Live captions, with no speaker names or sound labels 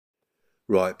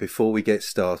Right, before we get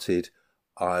started,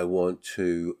 I want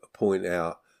to point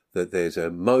out that there's a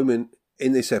moment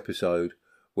in this episode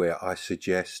where I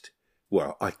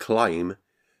claim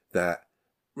that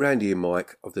Randy and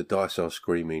Mike of the Dice Are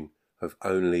Screaming have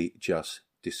only just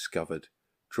discovered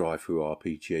Drive-Thru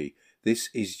RPG. This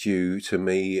is due to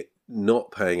me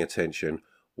not paying attention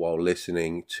while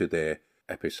listening to their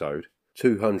episode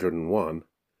 201,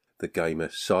 The Gamer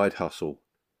Side Hustle.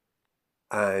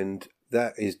 And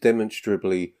that is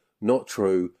demonstrably not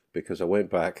true because I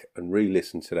went back and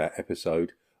re-listened to that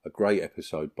episode, a great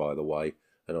episode by the way,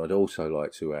 and I'd also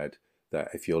like to add that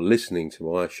if you're listening to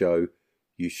my show,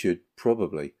 you should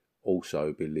probably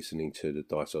also be listening to the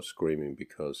Dice Are Screaming,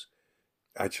 because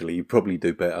actually you probably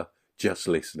do better just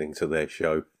listening to their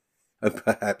show and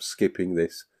perhaps skipping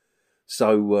this.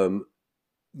 So,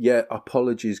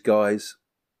 apologies guys,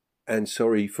 and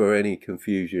sorry for any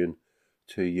confusion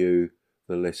to you,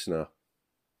 the listener.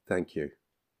 Thank you.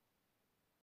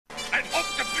 I'd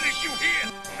hoped to finish you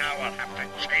here. Now I'll have to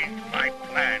change my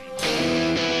plans.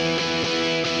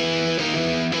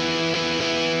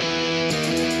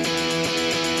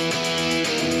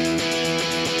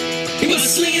 He was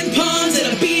slinging pawns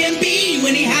at a B&B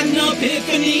when he had an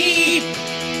epiphany.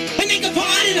 And they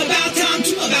complained about time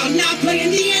too, about not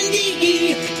playing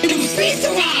D&D. And it was free for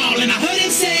all, and I heard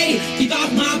him say, "Leave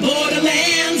off my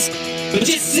Borderlands. But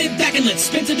just sit back and let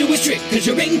Spencer do his trick, cause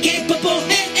you're incapable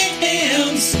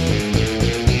hands."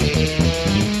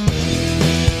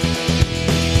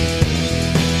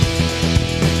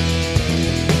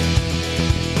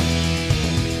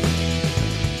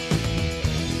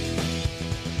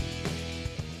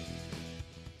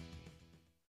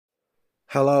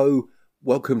 Hello,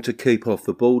 welcome to Keep Off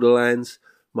the Borderlands.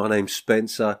 My name's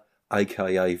Spencer,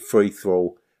 aka Free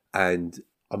Thrall, and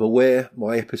I'm aware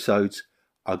my episodes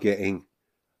are getting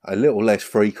a little less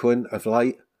frequent of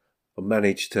late. I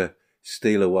managed to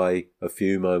steal away a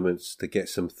few moments to get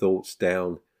some thoughts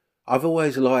down. I've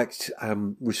always liked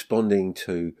responding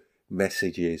to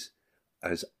messages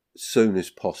as soon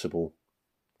as possible.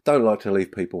 Don't like to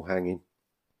leave people hanging.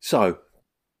 So,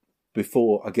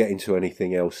 before I get into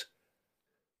anything else.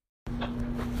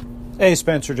 Hey,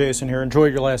 Spencer, Jason here.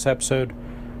 Enjoyed your last episode.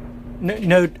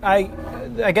 No,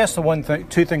 I guess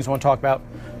two things I want to talk about.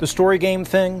 The story game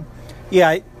thing.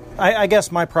 Yeah, I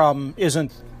guess my problem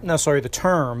isn't necessarily the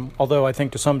term, although I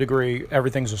think to some degree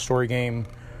everything's a story game.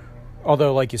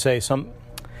 Although, like you say,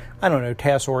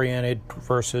 task-oriented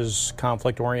versus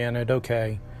conflict-oriented,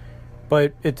 okay.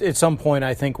 But at some point,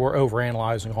 I think we're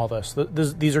overanalyzing all this.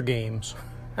 These are games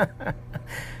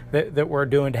that we're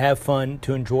doing to have fun,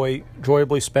 to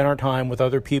enjoyably spend our time with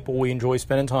other people we enjoy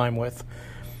spending time with.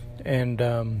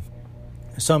 And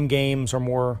some games are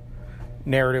more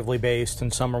narratively based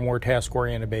and some are more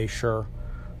task-oriented based, sure.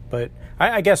 But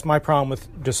I guess my problem with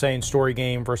just saying story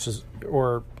game versus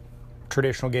or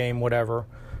traditional game, whatever,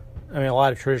 I mean, a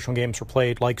lot of traditional games are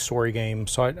played like story games,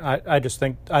 so I just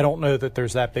think, I don't know that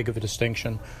there's that big of a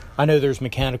distinction. I know there's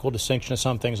mechanical distinction of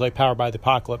some things, like Powered by the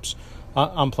Apocalypse.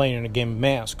 I'm playing in a game of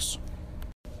Masks.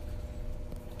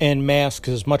 And Masks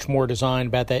is much more designed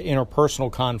about that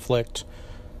interpersonal conflict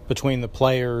between the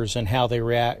players and how they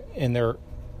react in their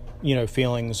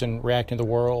feelings and reacting to the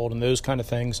world and those kind of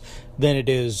things than it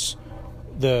is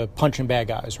the punching bad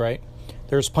guys, right?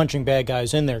 There's punching bad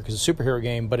guys in there because it's a superhero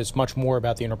game, but it's much more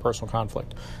about the interpersonal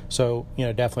conflict. So,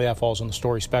 definitely that falls on the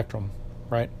story spectrum,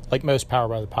 right? Like most Powered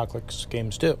by the Apocalypse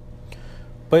games do.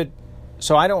 But,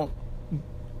 so I don't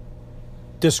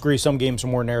disagree some games are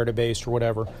more narrative-based or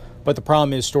whatever. But the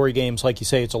problem is story games, like you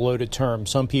say, it's a loaded term.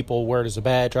 Some people wear it as a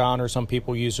badge of honor. Some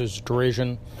people use it as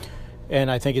derision. And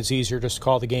I think it's easier just to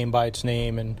call the game by its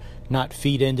name and not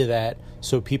feed into that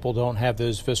so people don't have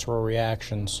those visceral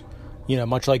reactions.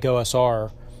 Much like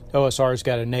OSR. OSR's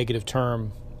got a negative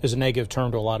term to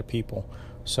a lot of people.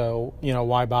 So,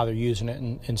 why bother using it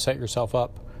and set yourself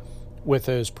up with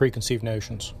those preconceived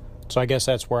notions? So I guess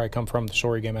that's where I come from, the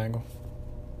story game angle.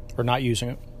 Or not using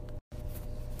it.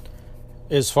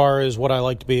 As far as what I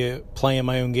like to be playing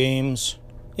my own games,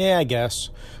 yeah, I guess.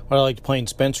 What I like to play in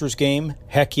Spencer's game,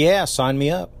 heck yeah, sign me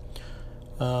up.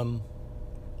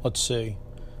 Let's see.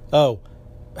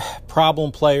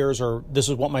 Problem players, or this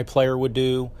is what my player would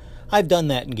do. I've done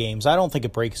that in games. I don't think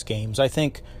it breaks games. I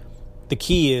think the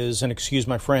key is, and excuse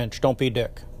my French, don't be a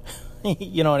dick.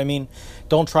 You know what I mean?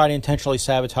 Don't try to intentionally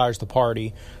sabotage the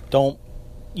party. Don't,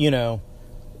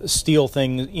 steal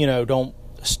things, don't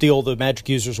steal the magic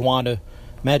user's wand of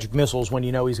magic missiles when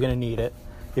you know he's going to need it,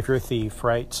 if you're a thief,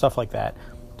 right? Stuff like that.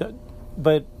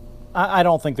 But I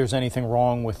don't think there's anything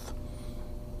wrong with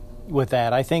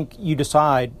that. I think you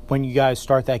decide when you guys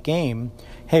start that game,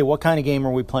 hey, what kind of game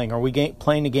are we playing? Are we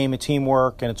playing a game of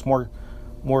teamwork and it's more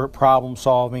problem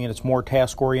solving and it's more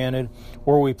task oriented,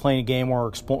 or are we playing a game where we're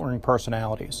exploring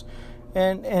personalities?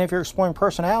 And if you're exploring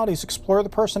personalities, explore the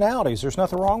personalities. There's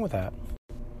nothing wrong with that.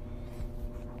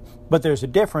 But there's a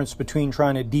difference between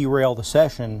trying to derail the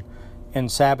session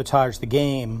and sabotage the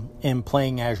game and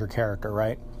playing as your character,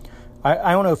 right?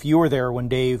 I don't know if you were there when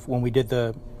we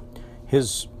did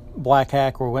his black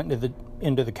hack, where we went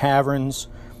into the caverns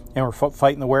and we're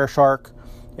fighting the were-shark,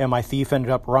 and my thief ended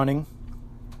up running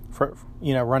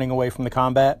away from the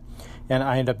combat, and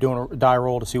I ended up doing a die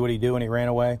roll to see what he'd do, and he ran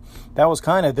away. That was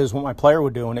this is what my player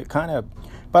would do, and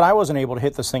but I wasn't able to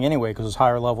hit this thing anyway because it was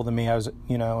higher level than me.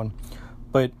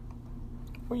 But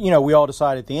we all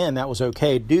decided at the end that was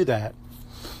okay to do that.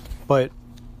 But,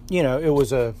 it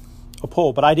was a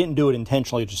pull, but I didn't do it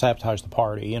intentionally to sabotage the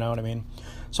party, you know what I mean?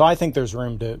 So I think there's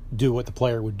room to do what the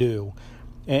player would do.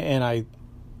 And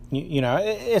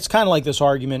it's kind of like this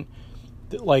argument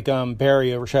that, like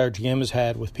Barry over Shadow GM has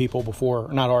had with people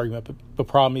before, not argument, but the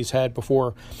problem he's had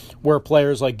before, where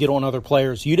players get on other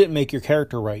players. You didn't make your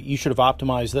character right. You should have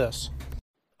optimized this.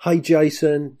 Hey,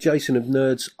 Jason of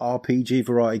Nerds RPG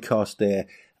Variety Cast there.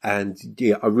 And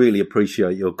yeah, I really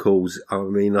appreciate your calls. I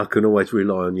mean, I can always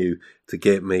rely on you to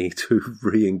get me to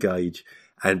re-engage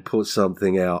and put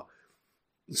something out.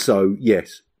 So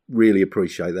yes, really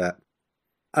appreciate that.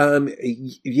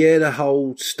 The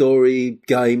whole story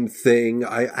game thing.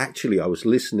 I was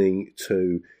listening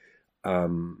to,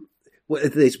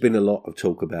 there's been a lot of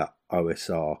talk about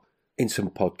OSR in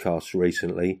some podcasts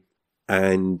recently,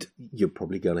 and you're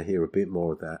probably going to hear a bit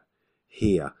more of that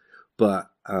here.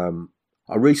 But,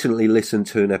 I recently listened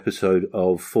to an episode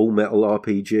of Full Metal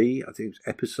RPG. I think it was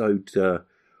episode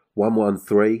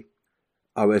 113,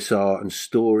 OSR and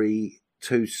story,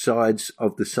 two sides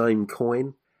of the same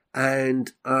coin.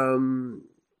 And I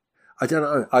don't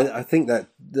know, I think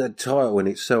that the title in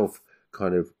itself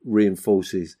kind of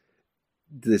reinforces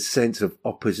the sense of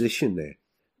opposition there.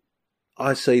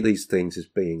 I see these things as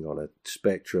being on a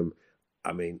spectrum.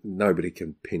 I mean, nobody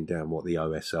can pin down what the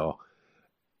OSR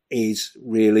is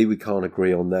really. We can't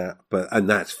agree on that, and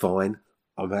that's fine.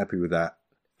 I'm happy with that.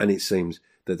 And it seems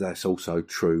that that's also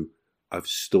true of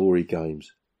story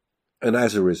games. And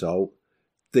as a result,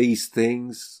 these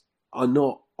things are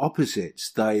not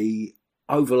opposites. They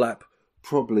overlap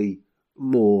probably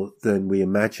more than we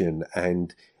imagine.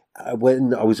 And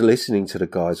when I was listening to the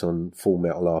guys on Full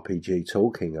Metal RPG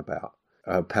talking about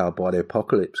Powered by the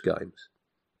Apocalypse games,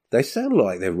 they sound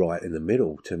like they're right in the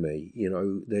middle to me.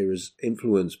 They're as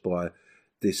influenced by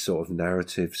this sort of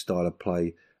narrative style of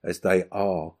play as they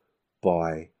are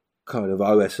by kind of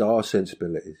OSR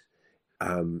sensibilities,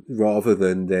 rather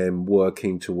than them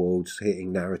working towards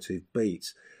hitting narrative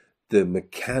beats. The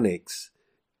mechanics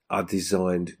are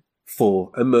designed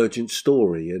for emergent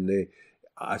story, and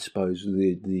I suppose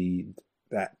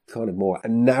that kind of more a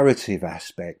narrative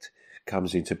aspect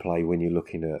comes into play when you're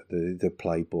looking at the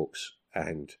playbooks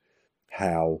and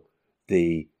how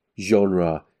the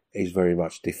genre is very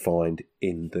much defined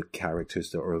in the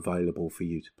characters that are available for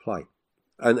you to play.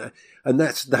 And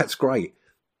that's great.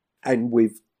 And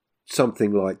with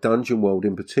something like Dungeon World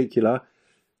in particular,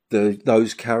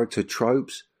 those character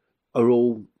tropes are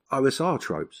all OSR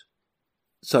tropes.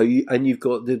 So you've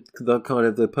got the kind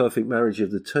of the perfect marriage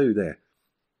of the two there.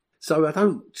 So I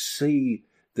don't see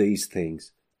these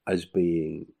things as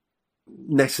being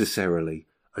necessarily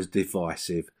as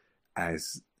divisive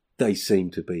as they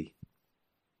seem to be.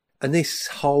 And this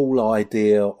whole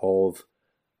idea of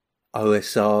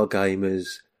OSR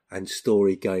gamers and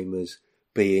story gamers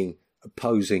being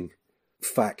opposing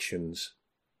factions,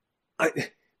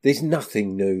 there's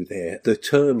nothing new there. The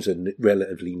terms are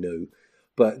relatively new,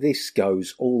 but this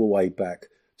goes all the way back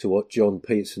to what John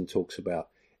Peterson talks about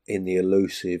in The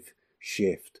Elusive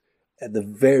Shift. At the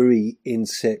very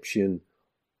inception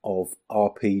of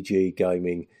RPG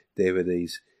gaming, there were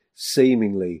these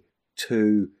seemingly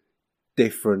two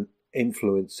different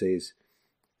influences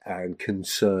and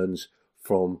concerns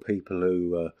from people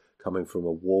who are coming from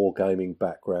a wargaming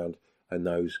background and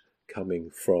those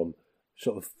coming from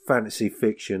sort of fantasy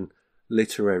fiction,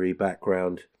 literary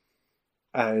background.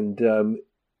 And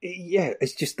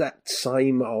it's just that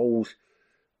same old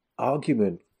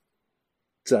argument.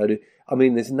 So, I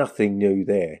mean, there's nothing new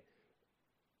there.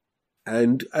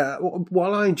 And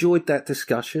while I enjoyed that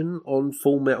discussion on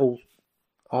Full Metal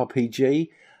RPG,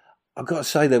 I've got to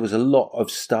say there was a lot of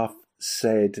stuff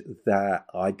said that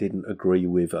I didn't agree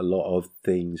with. A lot of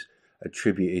things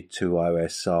attributed to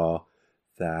OSR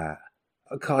that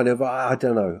kind of, I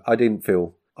don't know, I didn't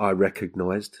feel I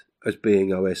recognised as being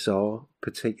OSR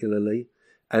particularly.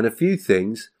 And a few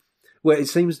things Well, it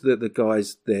seems that the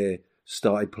guys there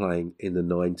started playing in the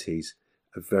 90s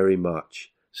have very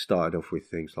much started off with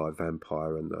things like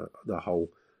Vampire and the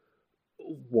whole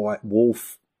White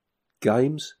Wolf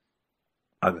games.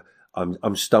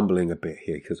 I'm stumbling a bit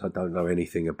here because I don't know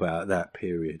anything about that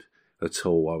period at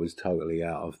all. I was totally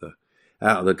out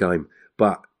of the game.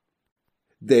 But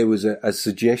there was a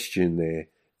suggestion there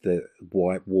that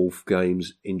White Wolf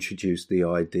games introduced the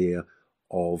idea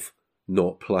of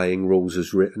not playing rules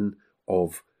as written,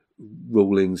 of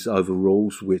rulings over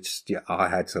rules, which I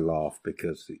had to laugh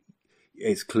because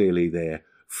it's clearly there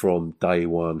from day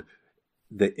one.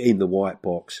 In the white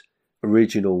box,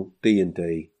 original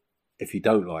D&D, if you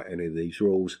don't like any of these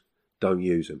rules, don't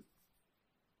use them.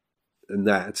 And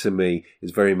that, to me,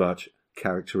 is very much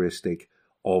characteristic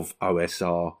of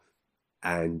OSR,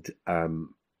 and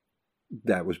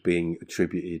that was being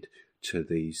attributed to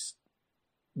these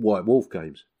White Wolf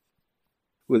games.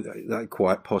 Well, they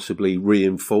quite possibly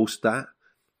reinforced that,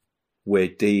 where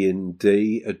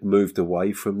D&D had moved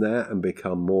away from that and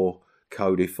become more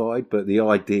codified, but the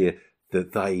idea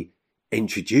that they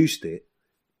introduced it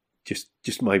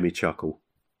just made me chuckle.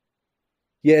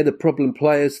 Yeah, the problem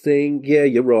players thing, yeah,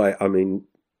 you're right. I mean,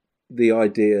 the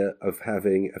idea of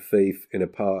having a thief in a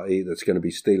party that's going to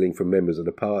be stealing from members of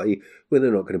the party, well,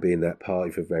 they're not going to be in that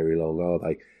party for very long, are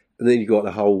they? And then you've got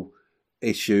the whole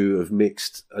issue of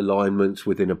mixed alignments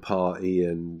within a party,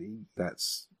 and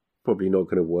that's probably not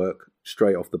going to work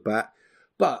straight off the bat.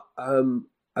 But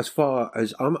as far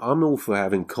as I'm all for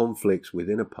having conflicts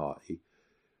within a party,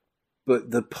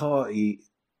 but the party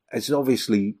has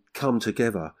obviously come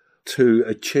together to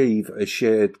achieve a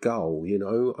shared goal, you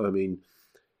know? I mean,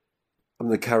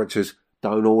 the characters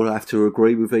don't all have to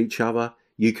agree with each other.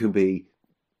 You can be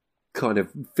kind of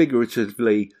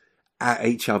figuratively at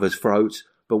each other's throats,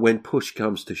 but when push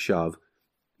comes to shove,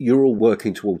 you're all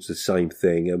working towards the same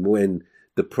thing. And when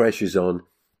the pressure's on,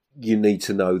 you need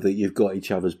to know that you've got each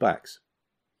other's backs.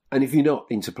 And if you're not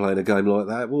into playing a game like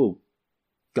that, well,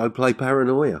 go play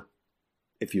Paranoia.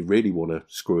 If you really want to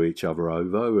screw each other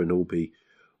over and all be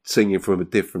singing from a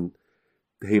different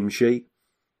hymn sheet,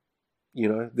 you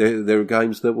know, there are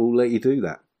games that will let you do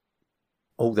that.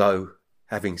 Although,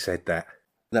 having said that,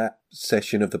 that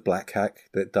session of the Black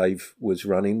Hack that Dave was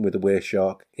running with the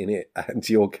Wereshark in it, and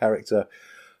your character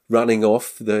running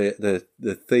off, the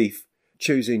thief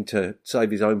choosing to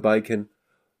save his own bacon,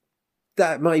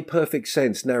 that made perfect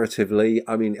sense narratively.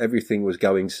 I mean, everything was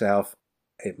going south.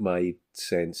 It made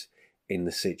sense in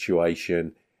the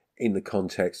situation, in the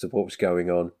context of what was going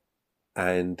on.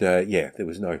 And yeah, there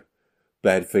was no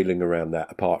bad feeling around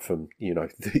that, apart from, you know,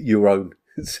 your own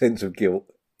sense of guilt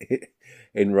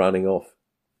in running off.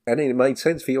 And it made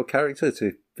sense for your character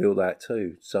to feel that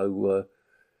too. So,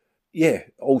 yeah,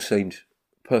 all seemed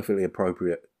perfectly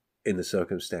appropriate in the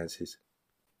circumstances.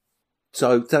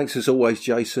 So thanks as always,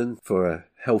 Jason, for a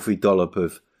healthy dollop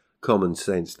of common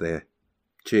sense there.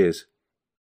 Cheers.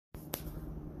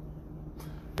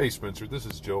 Hey Spencer, this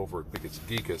is Joe over at Bigots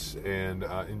Geekus, and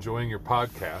enjoying your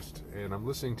podcast. And I'm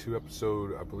listening to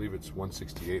episode, I believe it's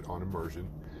 168 on immersion,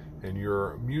 and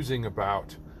you're musing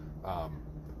about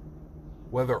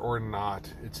whether or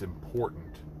not it's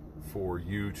important for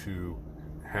you to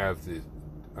have the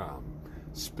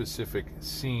specific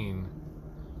scene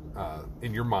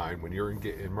in your mind when you're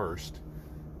immersed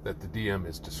that the DM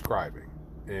is describing.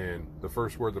 And the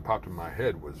first word that popped in my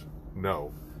head was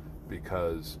no,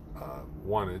 because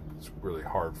one, it's really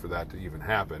hard for that to even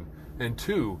happen, and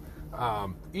two,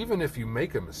 even if you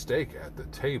make a mistake at the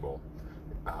table,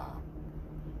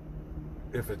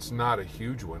 if it's not a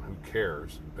huge one, who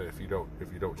cares if you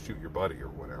don't shoot your buddy or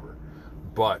whatever.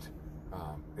 But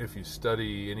if you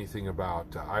study anything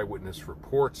about eyewitness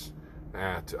reports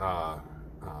at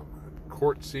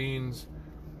court scenes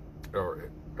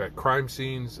or at crime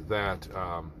scenes, that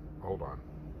hold on.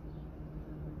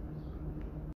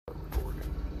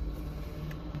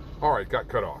 All right, got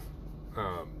cut off.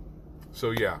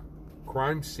 So yeah,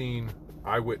 crime scene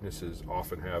eyewitnesses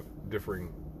often have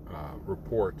differing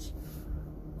reports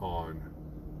on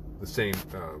the same,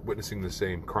 witnessing the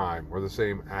same crime or the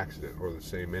same accident or the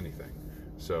same anything.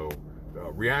 So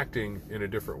reacting in a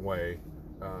different way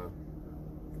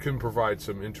can provide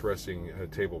some interesting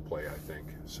table play, I think.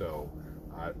 So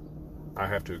I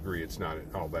have to agree, it's not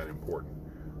all that important.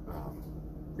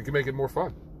 It can make it more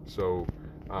fun. So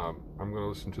I'm going to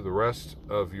listen to the rest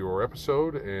of your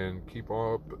episode and keep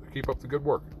up the good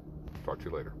work. Talk to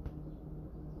you later.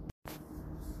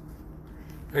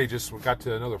 Hey, just got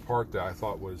to another part that I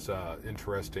thought was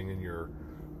interesting in your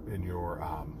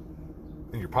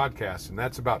podcast, and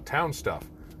that's about town stuff.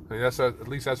 I mean, at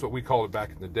least that's what we called it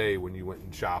back in the day when you went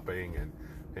shopping and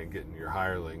and getting your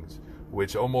hirelings,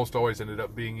 which almost always ended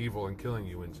up being evil and killing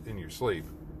you in your sleep,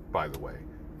 by the way.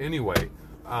 Anyway,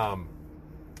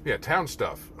 yeah, town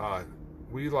stuff. I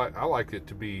like it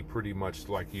to be pretty much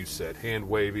like you said, hand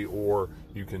wavy, or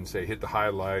you can say hit the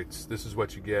highlights. This is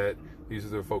what you get. These are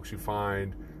the folks you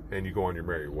find, and you go on your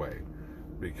merry way,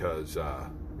 because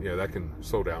that can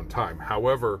slow down time.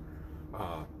 However,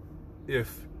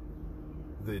 if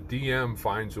the DM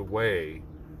finds a way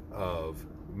of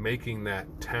making that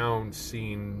town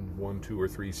scene, 1, 2, or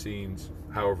 3 scenes,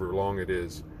 however long it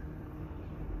is,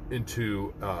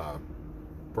 into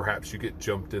perhaps you get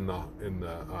jumped in the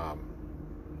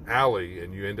alley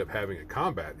and you end up having a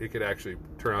combat, it could actually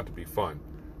turn out to be fun.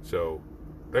 So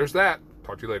there's that.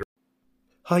 Talk to you later.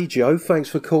 Hey Joe, thanks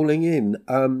for calling in.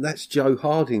 That's Joe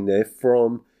Harding there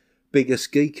from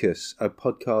Biggest Geekus, a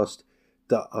podcast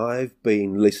that I've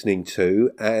been listening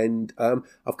to, and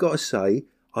I've got to say,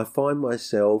 I find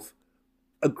myself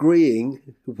agreeing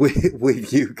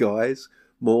with you guys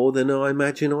more than I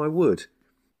imagine I would.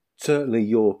 Certainly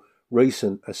your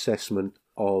recent assessment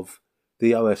of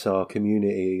the OSR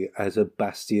community as a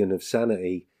bastion of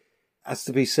sanity has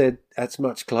to be said, that's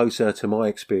much closer to my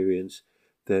experience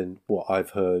than what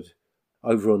I've heard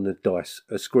over on the Dice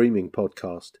a Screaming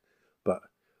podcast, but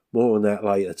more on that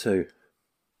later too.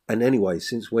 And anyway,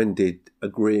 since when did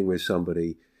agreeing with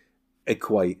somebody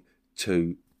equate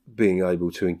to being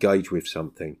able to engage with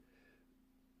something?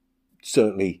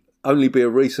 Certainly only be a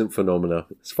recent phenomenon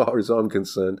as far as I'm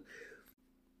concerned.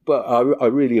 But I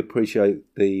really appreciate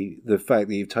the fact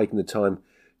that you've taken the time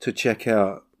to check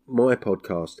out my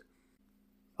podcast.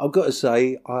 I've got to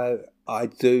say, I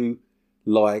do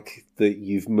like that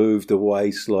you've moved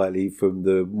away slightly from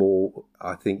the more,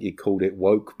 I think you called it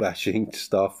woke bashing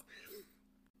stuff.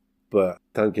 But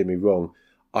don't get me wrong,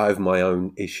 I have my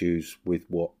own issues with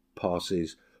what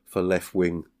passes for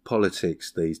left-wing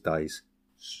politics these days.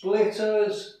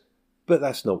 Splitters! But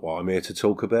that's not what I'm here to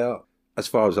talk about. As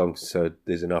far as I'm concerned,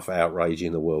 there's enough outrage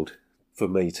in the world for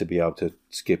me to be able to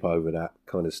skip over that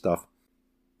kind of stuff.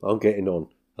 I'm getting on,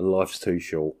 and life's too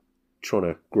short. Trying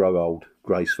to grow old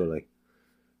gracefully.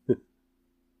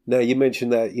 Now, you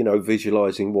mentioned that,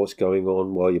 visualising what's going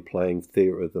on while you're playing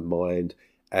Theatre of the Mind,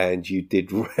 and you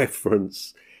did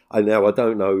reference, and now I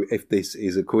don't know if this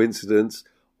is a coincidence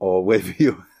or whether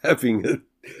you're having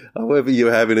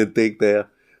a dig there,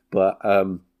 but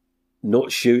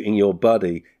not shooting your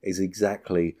buddy is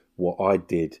exactly what I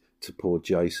did to poor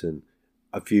Jason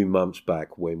a few months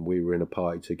back when we were in a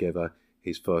party together.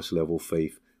 His first level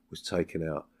thief was taken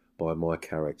out by my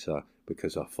character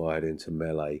because I fired into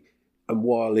melee. And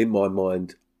while in my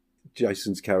mind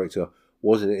Jason's character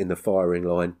wasn't in the firing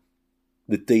line,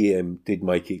 the DM did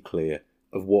make it clear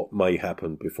of what may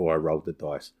happen before I rolled the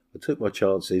dice. I took my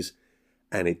chances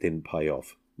and it didn't pay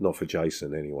off. Not for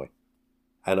Jason anyway.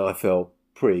 And I felt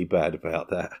pretty bad about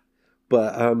that.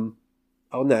 But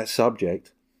on that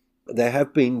subject, there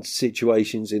have been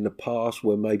situations in the past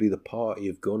where maybe the party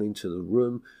have gone into the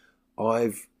room.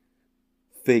 I've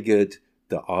figured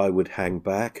that I would hang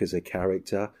back as a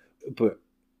character, but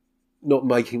not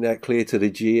making that clear to the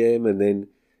GM, and then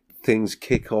things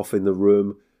kick off in the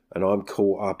room and I'm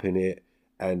caught up in it,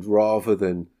 and rather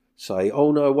than say,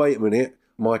 oh no, wait a minute,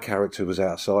 my character was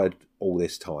outside all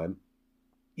this time,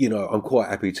 I'm quite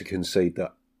happy to concede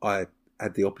that I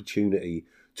had the opportunity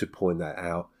to point that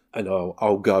out, and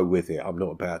I'll go with it. I'm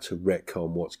not about to retcon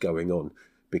what's going on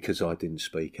because I didn't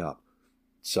speak up.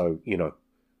 So,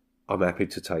 I'm happy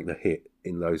to take the hit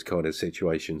in those kind of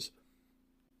situations.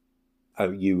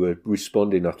 You were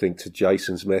responding, I think, to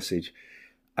Jason's message,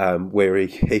 where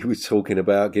he was talking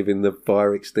about giving the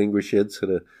fire extinguisher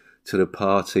to the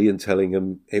party and telling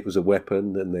them it was a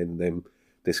weapon, and then them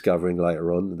discovering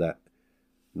later on that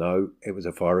no, it was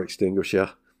a fire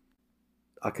extinguisher.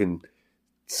 I can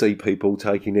see people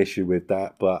taking issue with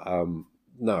that, but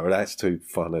no, that's too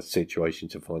fun a situation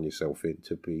to find yourself in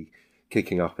to be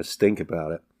kicking up a stink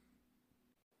about it.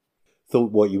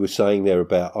 Thought what you were saying there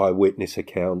about eyewitness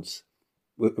accounts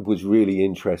was really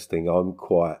interesting. I'm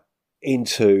quite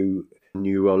into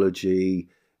neurology,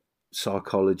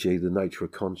 psychology, the nature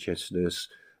of consciousness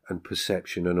and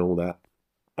perception and all that.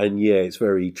 And yeah, it's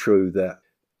very true that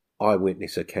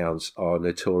eyewitness accounts are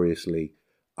notoriously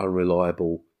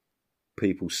unreliable.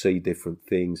 People see different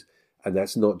things, and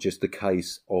that's not just the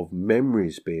case of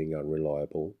memories being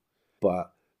unreliable,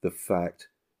 but the fact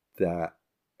that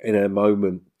in a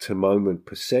moment-to-moment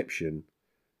perception,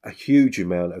 a huge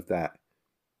amount of that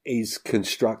is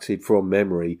constructed from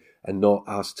memory and not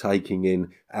us taking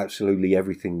in absolutely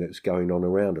everything that's going on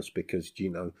around us, because,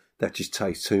 that just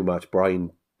takes too much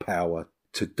brain power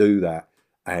to do that,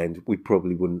 and we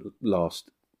probably wouldn't last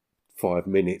 5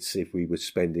 minutes if we were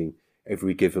spending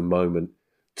every given moment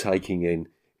taking in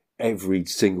every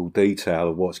single detail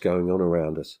of what's going on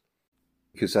around us.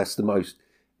 Because that's the most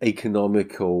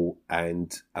economical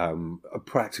and a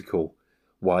practical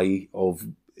way of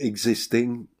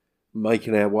existing,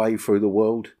 making our way through the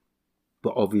world.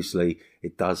 But obviously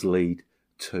it does lead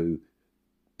to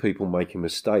people making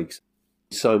mistakes.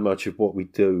 So much of what we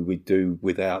do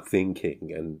without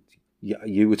thinking. And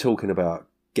you were talking about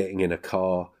getting in a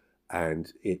car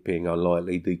and it being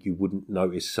unlikely that you wouldn't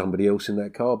notice somebody else in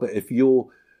that car. But if you're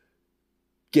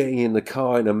getting in the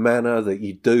car in a manner that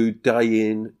you do day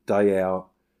in, day out,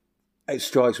 it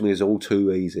strikes me as all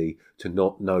too easy to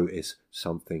not notice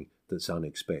something that's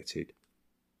unexpected.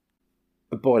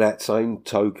 By that same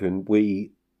token,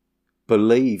 we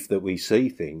believe that we see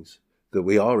things that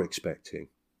we are expecting,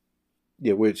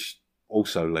 which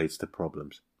also leads to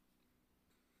problems.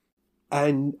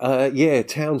 And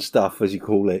town stuff, as you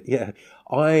call it. Yeah,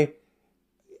 I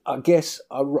guess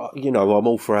I'm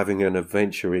all for having an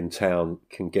adventure in town.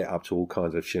 Can get up to all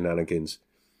kinds of shenanigans,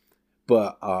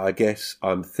 but I guess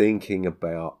I'm thinking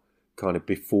about kind of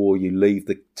before you leave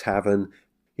the tavern.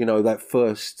 That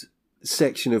first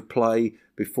section of play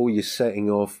before you're setting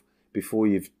off, before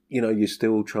you're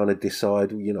still trying to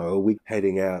decide, are we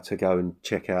heading out to go and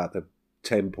check out the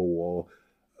temple or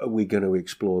are we going to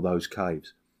explore those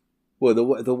caves? Well,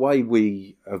 the way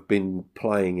we have been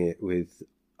playing it with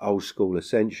Old School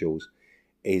Essentials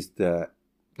is that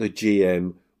the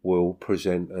GM will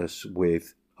present us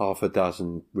with half a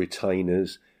dozen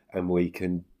retainers and we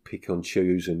can pick and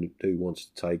choose and who wants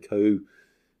to take who.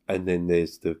 And then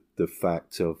there's the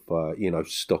fact of,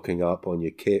 stocking up on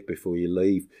your kit before you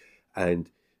leave. And,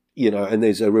 and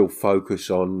there's a real focus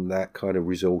on that kind of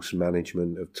resource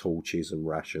management of torches and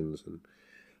rations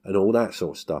and all that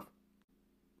sort of stuff.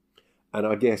 And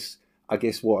I guess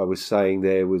what I was saying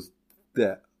there was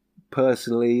that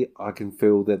personally, I can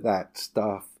feel that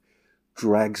stuff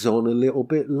drags on a little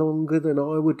bit longer than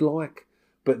I would like.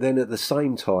 But then at the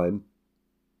same time,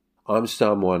 I'm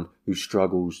someone who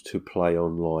struggles to play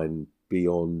online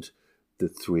beyond the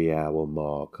 3-hour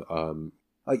mark.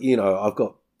 I've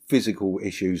got physical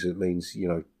issues. It means,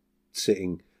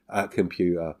 sitting at a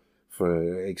computer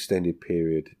for an extended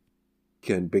period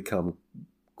can become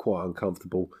quite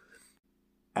uncomfortable.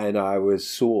 And I was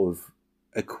sort of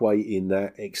equating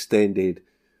that extended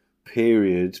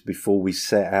period before we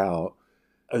set out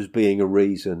as being a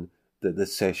reason that the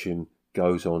session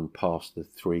goes on past the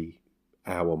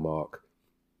 3-hour mark.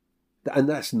 And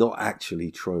that's not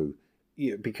actually true,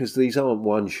 because these aren't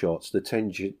one shots.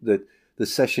 The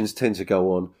sessions tend to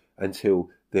go on until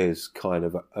there's kind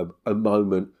of a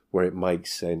moment where it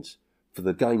makes sense for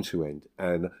the game to end.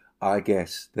 And I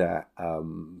guess that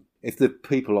if the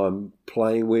people I'm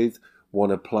playing with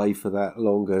want to play for that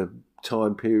longer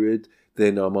time period,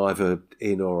 then I'm either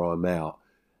in or I'm out.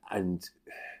 And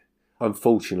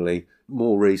unfortunately,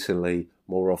 more recently,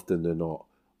 more often than not,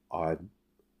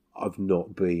 I've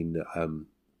not been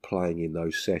playing in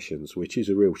those sessions, which is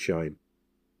a real shame.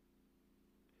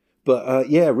 But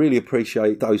really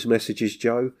appreciate those messages,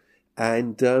 Joe.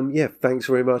 And thanks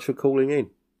very much for calling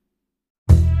in.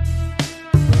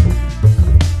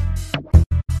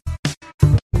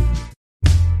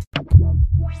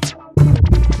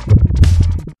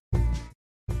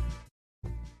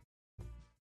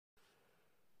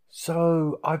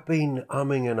 So I've been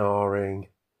umming and ahhing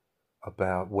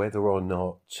about whether or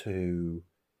not to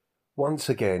once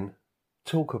again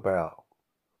talk about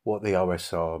what the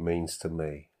OSR means to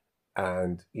me.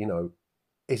 And,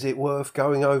 is it worth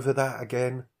going over that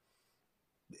again?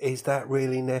 Is that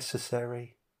really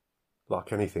necessary?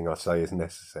 Like anything I say is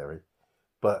necessary.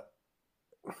 But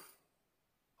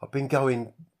I've been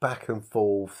going back and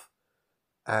forth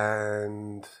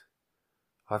and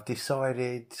I've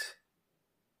decided,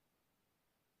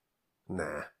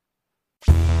 nah.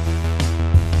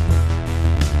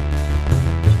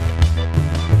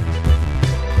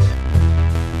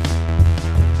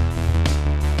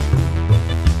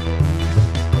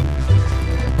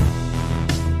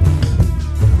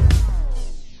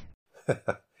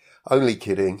 Only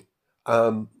kidding.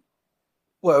 Well,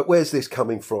 where's this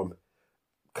coming from?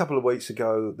 A couple of weeks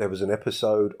ago, there was an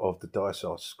episode of The Dice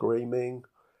Are Screaming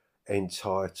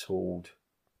entitled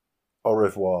Au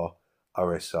revoir,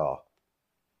 OSR.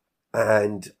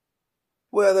 And,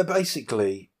 well, they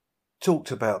basically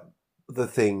talked about the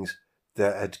things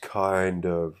that had kind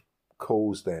of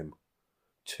caused them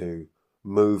to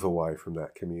move away from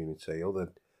that community, or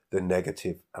the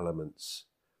negative elements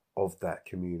of that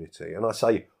community. And I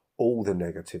say all the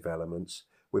negative elements.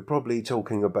 We're probably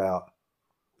talking about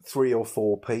 3 or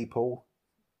 4 people.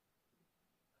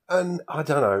 And I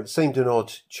don't know, it seemed an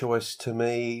odd choice to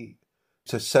me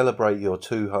to celebrate your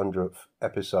 200th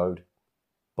episode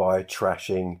by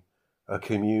trashing a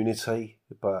community.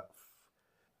 But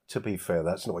to be fair,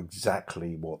 that's not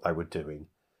exactly what they were doing.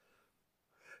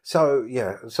 So,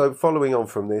 yeah, so following on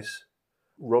from this,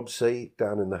 Rob C,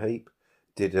 Down in the Heap,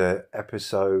 did an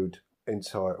episode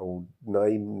entitled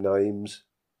Name Names.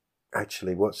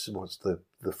 Actually, what's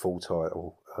the full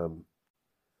title?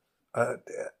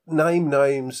 Name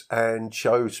names and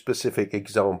show specific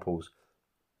examples.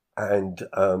 And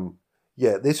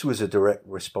yeah, this was a direct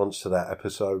response to that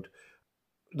episode.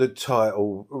 The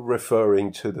title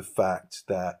referring to the fact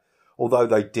that although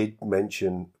they did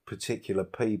mention particular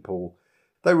people,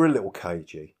 they were a little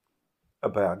cagey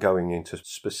about going into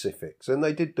specifics. And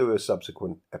they did do a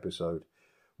subsequent episode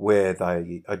where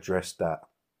they addressed that,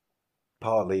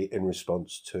 partly in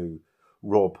response to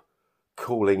Rob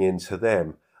calling into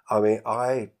them. I mean,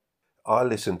 I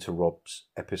listened to Rob's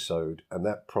episode, and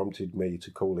that prompted me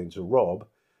to call into Rob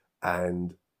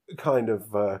and kind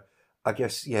of, I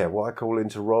guess, yeah, why call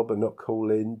into Rob and not call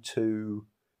into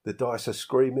the Dice Are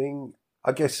Screaming?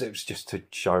 I guess it was just to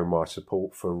show my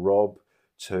support for Rob,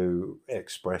 to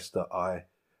express that I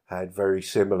had very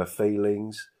similar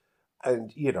feelings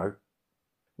and, you know,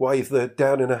 wave the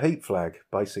Down in a Heap flag,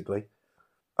 basically.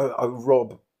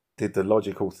 Rob did the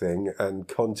logical thing and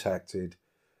contacted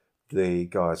the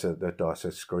guys at the Dice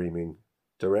Are Screaming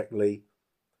directly.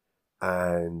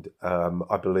 And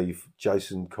I believe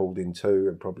Jason called in too,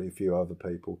 and probably a few other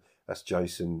people. That's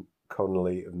Jason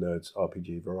Connolly of Nerds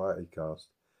RPG Variety Cast.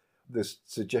 The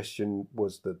suggestion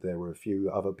was that there were a few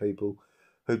other people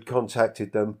who'd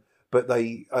contacted them, but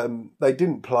they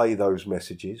didn't play those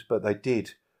messages, but they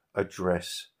did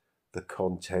address the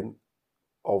content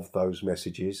of those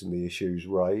messages and the issues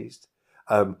raised.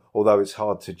 Although it's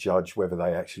hard to judge whether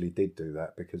they actually did do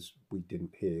that because we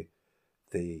didn't hear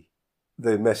the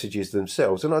messages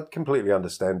themselves. And I completely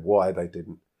understand why they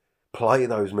didn't play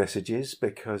those messages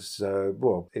because,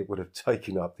 well, it would have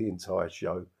taken up the entire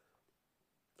show.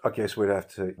 I guess we'd have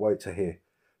to wait to hear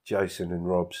Jason and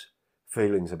Rob's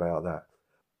feelings about that.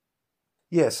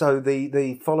 Yeah, so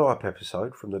the follow-up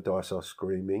episode from the Dice Are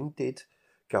Screaming did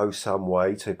go some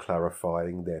way to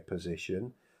clarifying their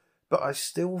position, but I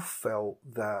still felt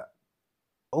that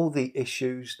all the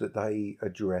issues that they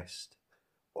addressed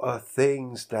are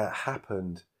things that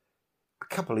happened a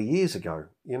couple of years ago.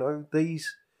 You know,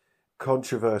 these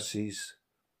controversies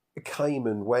came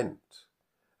and went,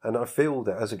 and I feel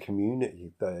that as a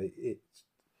community, it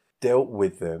dealt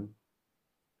with them,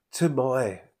 to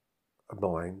my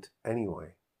mind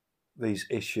anyway. These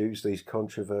issues, these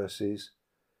controversies,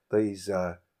 these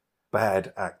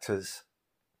bad actors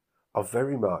are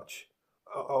very much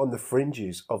on the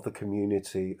fringes of the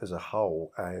community as a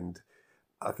whole, and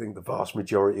I think the vast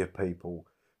majority of people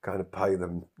kind of pay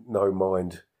them no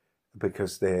mind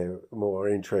because they're more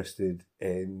interested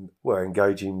in, well,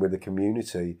 engaging with the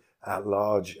community at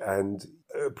large and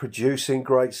producing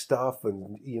great stuff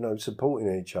and, you know,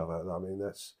 supporting each other. I mean,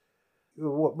 that's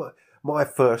what my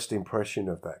first impression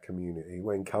of that community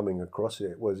when coming across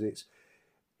it was its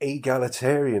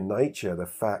egalitarian nature, the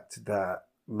fact that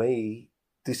me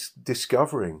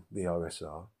discovering the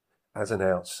OSR as an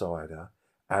outsider,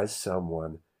 as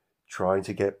someone trying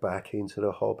to get back into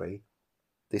the hobby,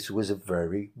 this was a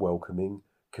very welcoming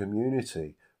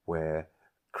community where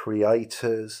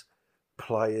creators,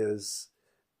 players,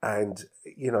 and,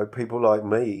 you know, people like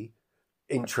me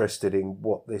interested in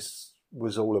what this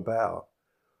was all about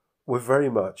were very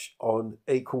much on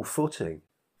equal footing.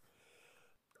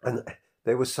 And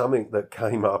there was something that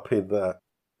came up in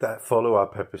that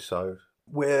follow-up episode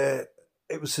where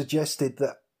it was suggested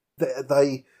that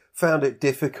they found it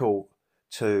difficult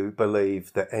to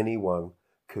believe that anyone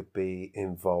could be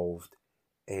involved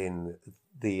in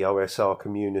the OSR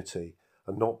community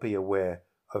and not be aware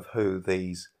of who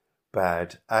these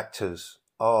bad actors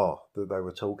are that they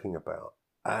were talking about.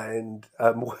 And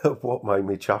what made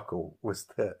me chuckle was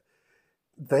that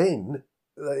then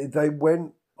they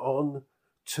went on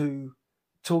to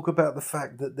talk about the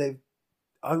fact that they've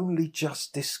only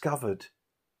just discovered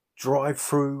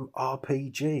drive-through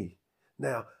RPG.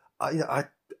 Now, I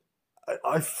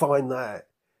find that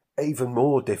even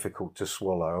more difficult to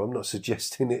swallow. I'm not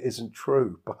suggesting it isn't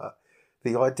true, but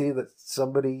the idea that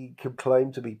somebody can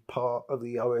claim to be part of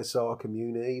the OSR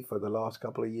community for the last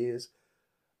couple of years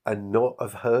and not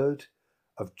have heard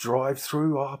of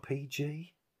drive-through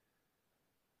RPG,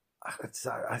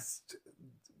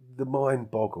 the mind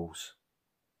boggles.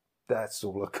 That's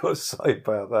all I've got to say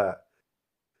about that.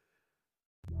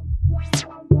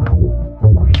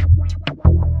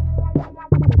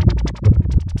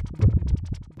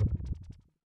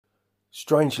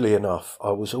 strangely enough,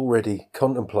 I was already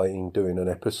contemplating doing an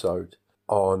episode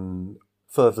on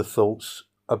further thoughts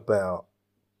about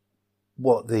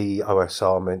what the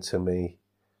OSR meant to me,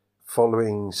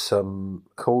 following some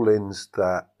call-ins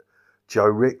that Joe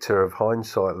Richter of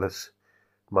Hindsightless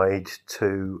made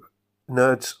to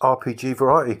Nerd's RPG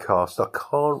Variety Cast. I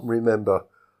can't remember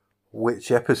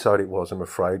which episode it was, I'm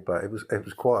afraid, but it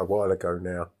was quite a while ago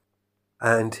now.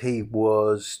 And he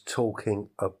was talking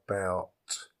about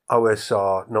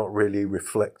OSR not really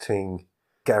reflecting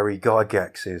Gary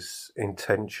Gygax's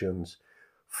intentions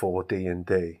for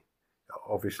D&D.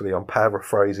 Obviously, I'm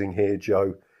paraphrasing here,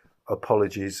 Joe.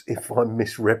 Apologies if I'm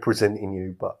misrepresenting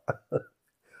you, but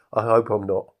I hope I'm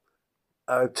not.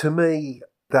 To me,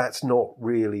 that's not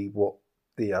really what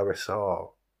the OSR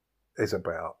is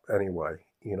about anyway.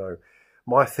 You know,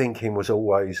 my thinking was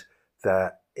always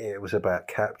that it was about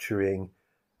capturing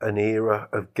an era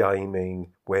of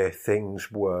gaming where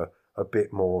things were a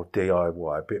bit more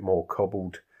DIY, a bit more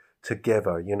cobbled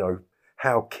together. You know,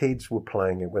 how kids were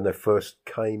playing it when they first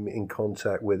came in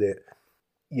contact with it.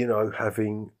 You know,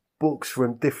 having books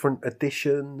from different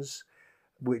editions,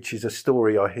 which is a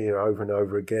story I hear over and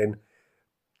over again,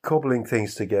 cobbling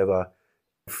things together,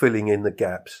 filling in the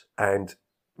gaps and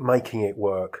making it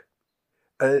work.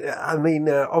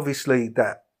 Obviously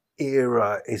that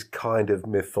era is kind of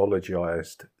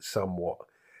mythologized somewhat.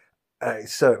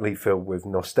 It's certainly filled with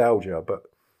nostalgia, but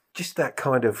just that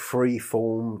kind of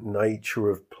free-form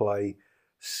nature of play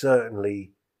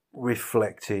certainly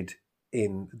reflected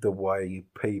in the way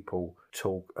people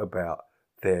talk about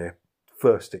their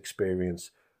first experience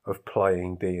of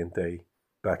playing D&D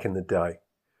back in the day.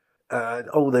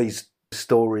 All these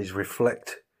stories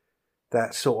reflect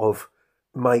that sort of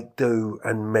make do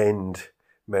and mend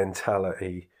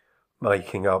mentality,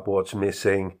 making up what's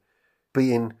missing,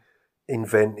 being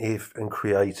inventive and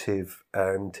creative,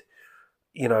 and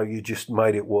you know, you just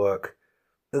made it work.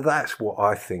 That's what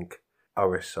I think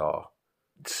OSR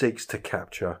seeks to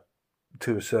capture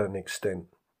to a certain extent.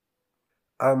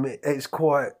 It's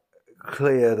quite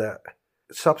clear that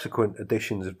subsequent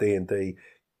editions of D&D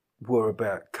were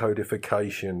about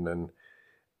codification, and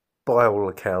by all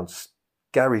accounts,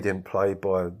 Gary didn't play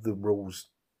by the rules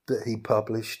that he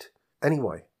published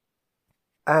anyway.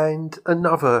 And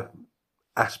another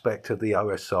aspect of the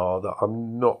OSR that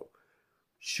I'm not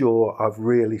sure I've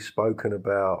really spoken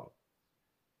about,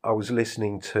 I was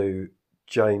listening to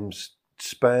James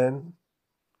Spann,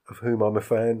 of whom I'm a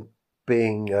fan,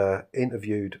 being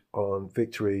interviewed on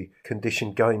Victory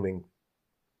Condition Gaming.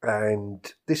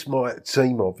 And this might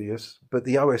seem obvious, but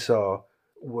the OSR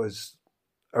was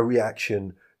a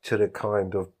reaction to the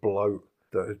kind of bloat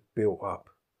that had built up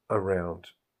around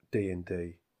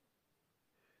D&D.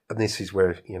 And this is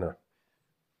where, you know,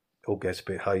 it all gets a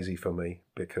bit hazy for me,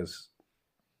 because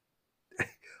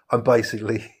I'm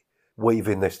basically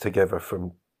weaving this together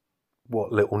from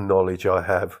what little knowledge I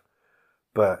have.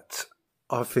 But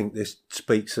I think this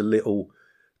speaks a little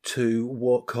to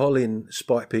what Colin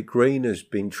Spikepit Green has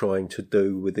been trying to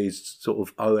do with his sort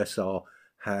of OSR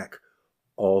hack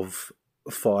of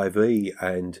 5e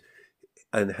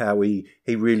and how he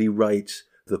really rates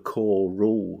the core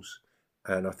rules.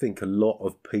 And I think a lot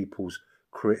of people's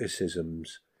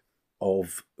criticisms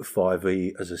of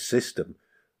 5e as a system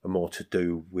are more to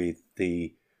do with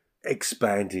the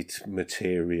expanded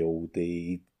material,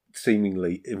 the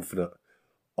seemingly infinite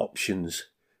options,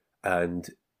 and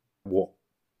what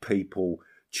people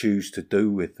choose to do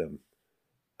with them.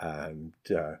 And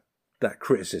that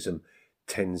criticism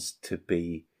tends to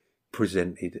be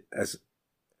presented as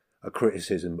a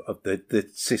criticism of the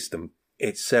system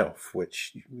itself,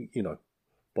 which, you know,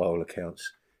 by all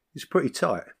accounts, is pretty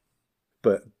tight.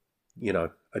 But, you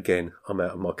know, again, I'm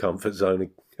out of my comfort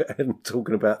zone and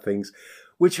talking about things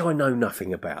which I know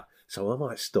nothing about, so I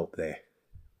might stop there.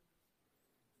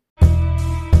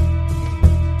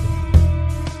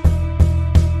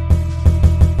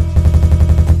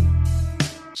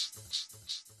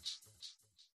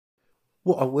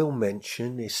 What I will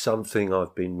mention is something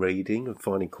I've been reading and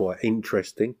finding quite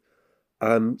interesting.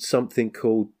 Something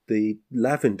called the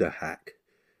Lavender Hack,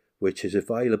 which is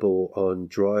available on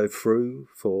drive-thru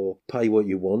for pay what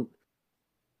you want.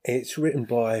 It's written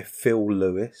by Phil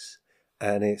Lewis,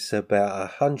 and it's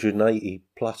about 180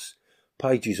 plus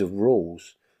pages of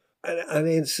rules. And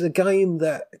it's a game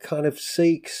that kind of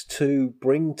seeks to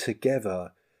bring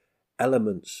together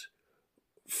elements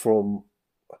from...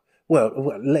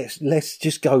 Well, let's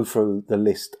just go through the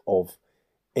list of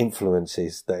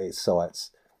influences that it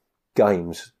cites,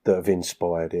 games that have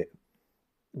inspired it,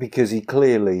 because he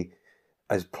clearly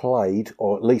has played,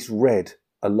 or at least read,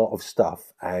 a lot of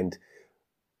stuff and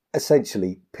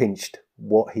essentially pinched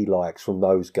what he likes from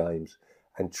those games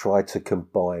and tried to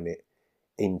combine it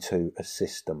into a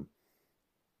system.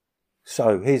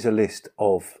 So here's a list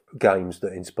of games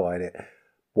that inspired it.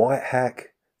 White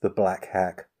Hack, the Black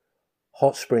Hack,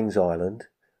 Hot Springs Island,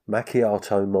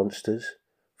 Macchiato Monsters,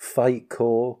 Fate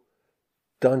Core,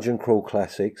 Dungeon Crawl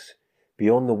Classics,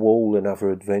 Beyond the Wall and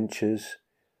Other Adventures,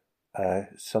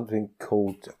 something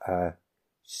called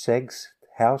Seg's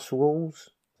House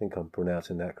Rules, I think I'm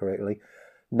pronouncing that correctly,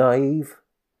 Naive,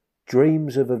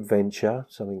 Dreams of Adventure,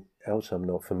 something else I'm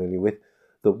not familiar with,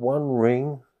 The One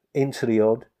Ring, Into the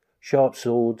Odd, Sharp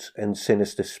Swords and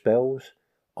Sinister Spells,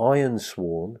 Iron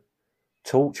Sworn,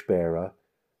 Torchbearer,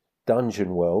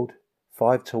 Dungeon World,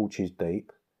 Five Torches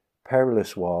Deep,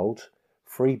 Perilous Wilds,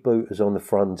 Freebooters on the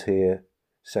Frontier,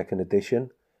 2nd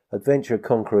edition, Adventure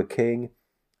Conqueror King,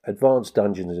 Advanced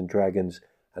Dungeons and Dragons,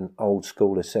 and Old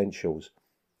School Essentials.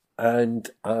 And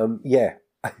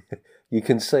you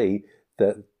can see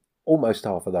that almost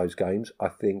half of those games, I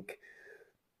think,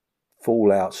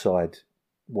 fall outside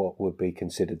what would be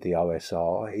considered the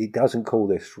OSR. He doesn't call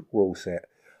this rule set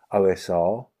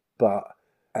OSR, but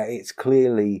it's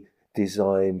clearly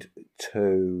designed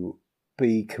to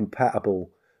be compatible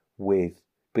with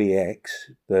BX,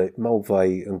 the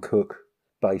Mulvey and Cook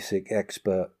basic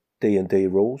expert D&D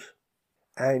rules.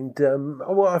 And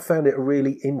I found it a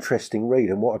really interesting read,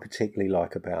 and what I particularly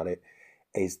like about it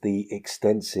is the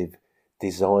extensive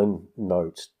design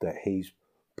notes that he's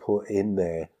put in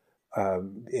there,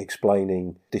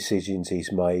 explaining decisions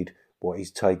he's made, what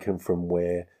he's taken from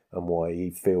where, and why he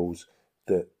feels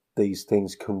that these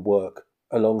things can work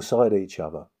alongside each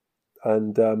other.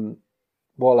 And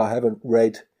while I haven't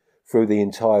read through the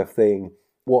entire thing,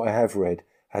 what I have read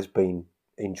has been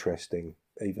interesting,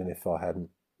 even if I hadn't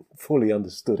fully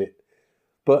understood it.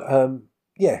 But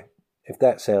if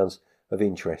that sounds of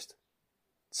interest,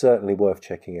 certainly worth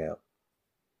checking out.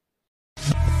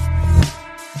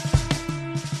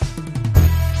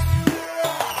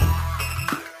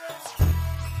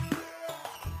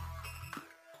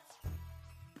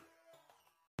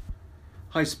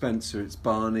 Hi Spencer, it's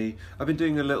Barney. I've been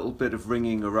doing a little bit of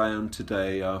ringing around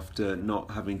today after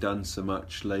not having done so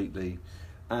much lately,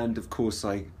 and of course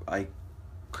I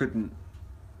couldn't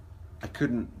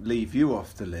leave you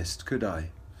off the list, could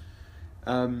I?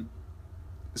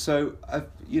 So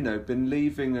I've been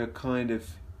leaving a kind of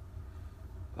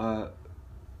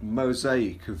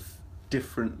mosaic of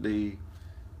differently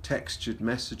textured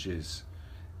messages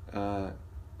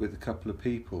with a couple of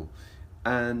people,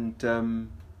 and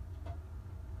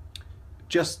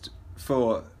just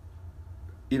for,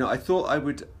 I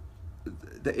thought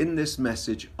that in this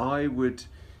message I would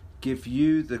give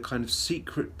you the kind of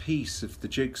secret piece of the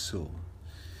jigsaw,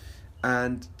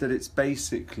 and that it's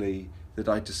basically that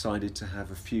I decided to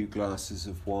have a few glasses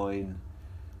of wine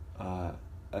at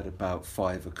about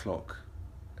 5 o'clock,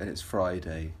 and it's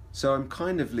Friday, so I'm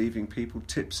kind of leaving people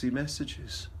tipsy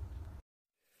messages.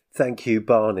 Thank you,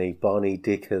 Barney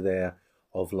Dicker there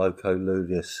of Loco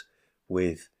Ludus,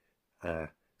 with a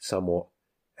somewhat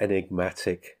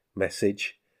enigmatic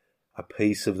message, a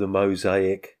piece of the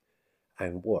mosaic.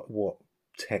 And what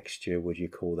texture would you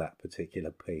call that particular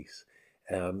piece?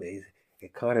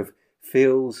 It kind of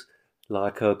feels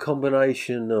like a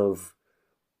combination of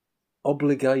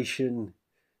obligation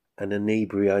and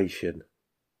inebriation.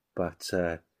 But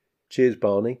cheers,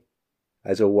 Barney.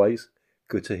 As always,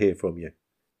 good to hear from you.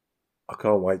 I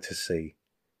can't wait to see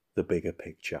the bigger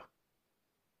picture.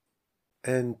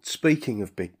 And speaking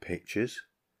of big pictures,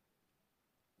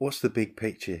 what's the big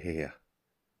picture here?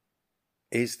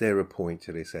 Is there a point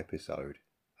to this episode?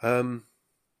 I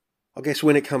guess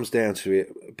when it comes down to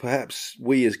it, perhaps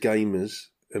we as gamers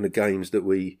and the games that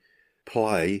we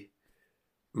play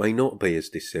may not be as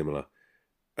dissimilar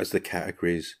as the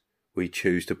categories we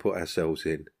choose to put ourselves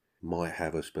in might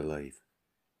have us believe.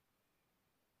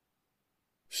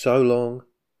 So long?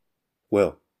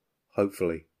 Well,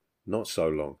 hopefully not so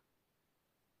long.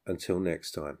 Until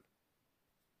next time.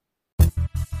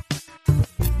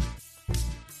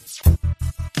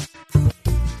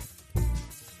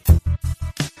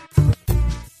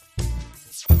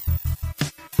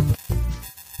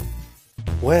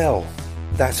 Well,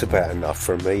 that's about enough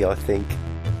from me, I think.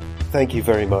 Thank you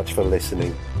very much for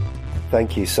listening.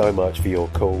 Thank you so much for your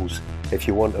calls. If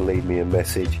you want to leave me a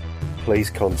message, please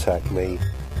contact me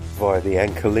via the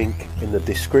anchor link in the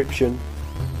description.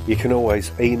 You can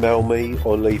always email me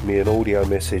or leave me an audio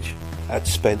message at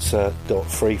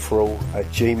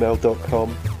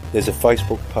spencer.freeforall@gmail.com. There's a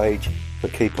Facebook page for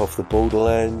Keep Off the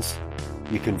Borderlands.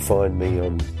 You can find me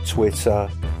on Twitter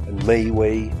and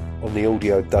MeWe, on the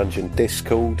Audio Dungeon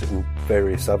Discord and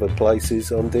various other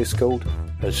places on Discord.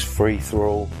 as free for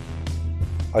all.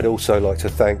 I'd also like to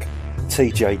thank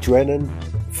TJ Drennan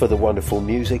for the wonderful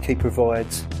music he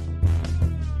provides.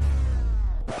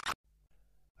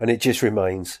 And it just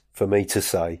remains for me to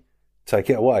say, take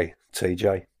it away,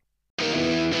 TJ.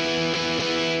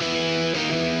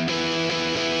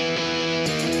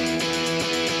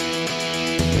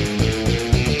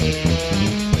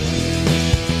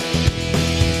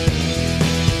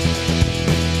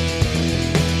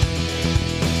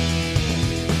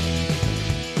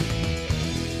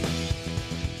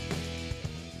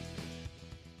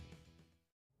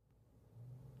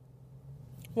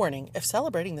 Warning, if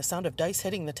celebrating the sound of dice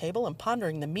hitting the table and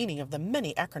pondering the meaning of the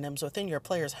many acronyms within your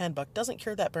player's handbook doesn't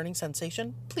cure that burning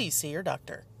sensation, please see your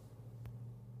doctor.